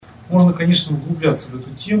Можно, конечно, углубляться в эту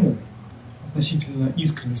тему относительно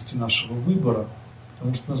искренности нашего выбора,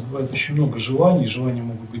 потому что у нас бывает очень много желаний, желания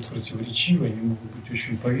могут быть противоречивы, они могут быть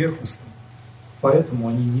очень поверхностны, поэтому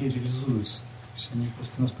они не реализуются. То есть они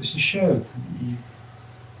просто нас посещают, и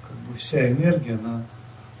как бы вся энергия, она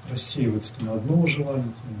рассеивается то на одно желание,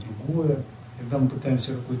 то на другое. Когда мы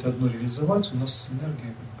пытаемся какое-то одно реализовать, у нас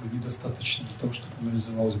энергия как бы недостаточно для того, чтобы оно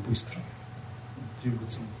реализовалось быстро.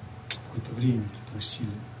 Требуется какое-то время, какие-то усилия.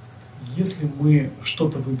 Если мы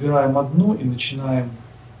что-то выбираем одно и начинаем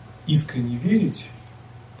искренне верить,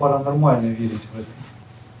 паранормально верить в это,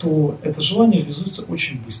 то это желание реализуется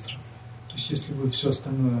очень быстро. То есть если вы все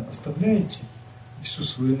остальное оставляете, всю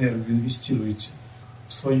свою энергию инвестируете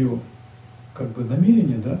в свое как бы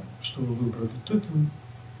намерение, да, что вы выбрали, то это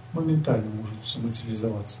моментально может все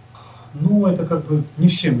материализоваться. Но это как бы не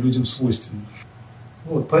всем людям свойственно.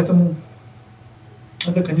 Вот, поэтому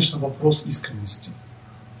это, конечно, вопрос искренности.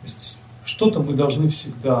 То есть что-то мы должны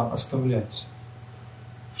всегда оставлять,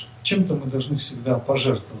 чем-то мы должны всегда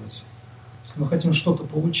пожертвовать. Если мы хотим что-то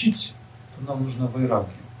получить, то нам нужна вайрагья.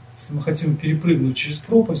 Если мы хотим перепрыгнуть через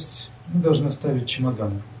пропасть, мы должны оставить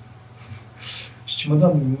чемодан. С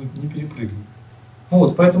чемоданом мы не перепрыгнем.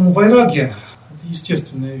 Вот, поэтому вайрагья – это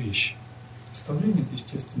естественная вещь. Представление – это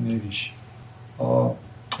естественная вещь. А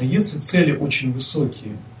если цели очень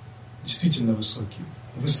высокие, действительно высокие,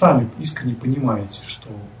 вы сами искренне понимаете, что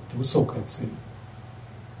это высокая цель,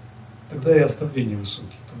 тогда и оставления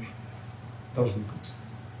высокие тоже должны быть.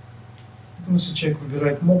 Поэтому если человек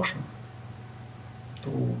выбирает мокшу, то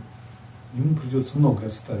ему придется многое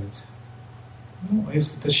оставить. Ну, а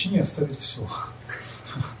если точнее, оставить все.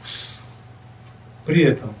 При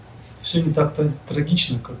этом все не так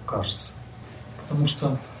трагично, как кажется. Потому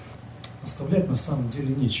что оставлять на самом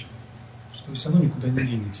деле нечего. Что вы все равно никуда не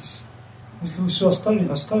денетесь. Если вы все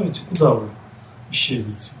оставите, куда вы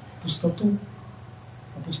исчезнете? В пустоту.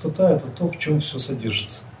 А пустота – это то, в чем все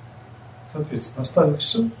содержится. Соответственно, оставив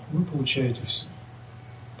все, вы получаете все.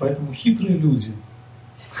 Поэтому хитрые люди,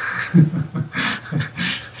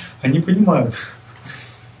 они понимают,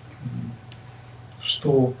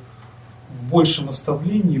 что в большем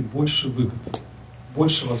оставлении больше выгод,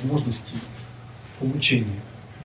 больше возможностей получения.